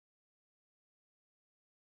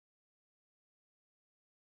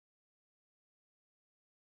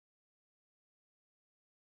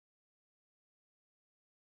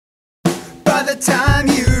time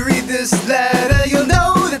you read this letter, you'll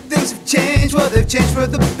know that things have changed. Well, they've changed for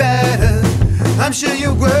the better. I'm sure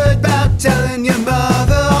you're worried about telling your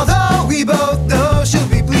mother, although we both know she'll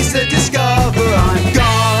be pleased to discover I'm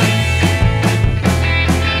gone.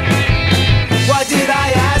 Why did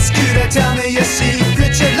I ask you to tell me your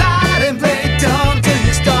secret? You lied and played dumb till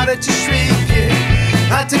you started to shriek it.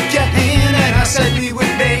 I took your hand and I said we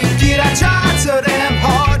would make it. I tried so damn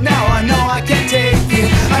hard, now I know I can't take it.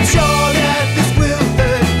 I'm sure that this will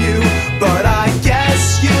hurt you, but I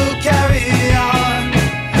guess you'll carry on.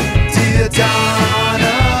 Dear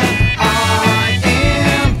Donna, I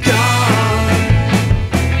am gone.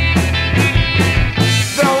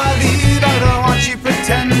 Though I leave, I don't want you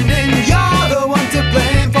pretending you're the one to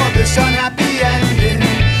blame for this unhappy ending.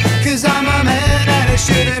 'Cause I'm a man and it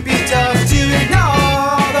shouldn't be tough to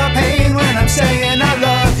ignore the pain when I'm saying I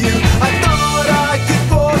love you. I thought I could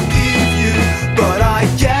forgive you, but I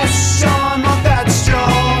guess I'm not that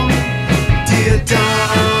strong. Dear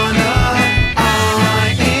Donna,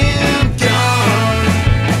 I am gone.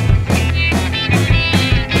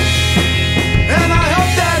 And I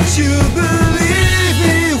hope that you believe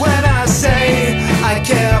me when I say I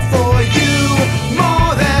care for you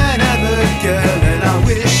more than ever, girl, and I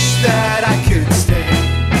wish that I could stay.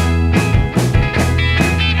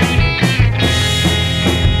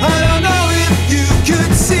 I don't know if you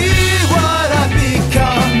could see what I've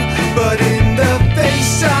become, but in the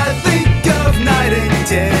face I think of night and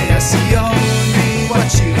day, I see only what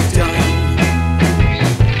you've done.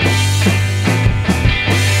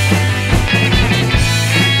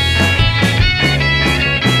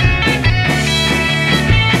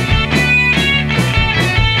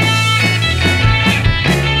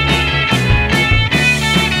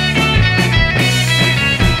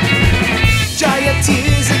 Dry your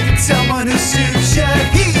tears and get someone who suits you.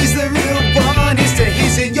 He's the real one,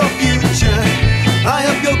 he's in your future. I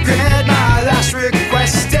hope you'll grant my last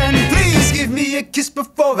request and please give me a kiss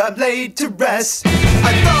before I'm laid to rest.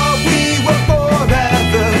 I thought we were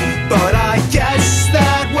forever, but I guess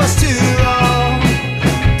that was too long.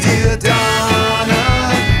 Dear Donna,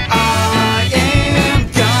 I am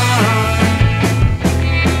gone.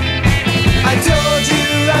 I told you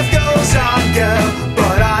life goes on, girl,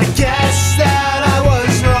 but I guess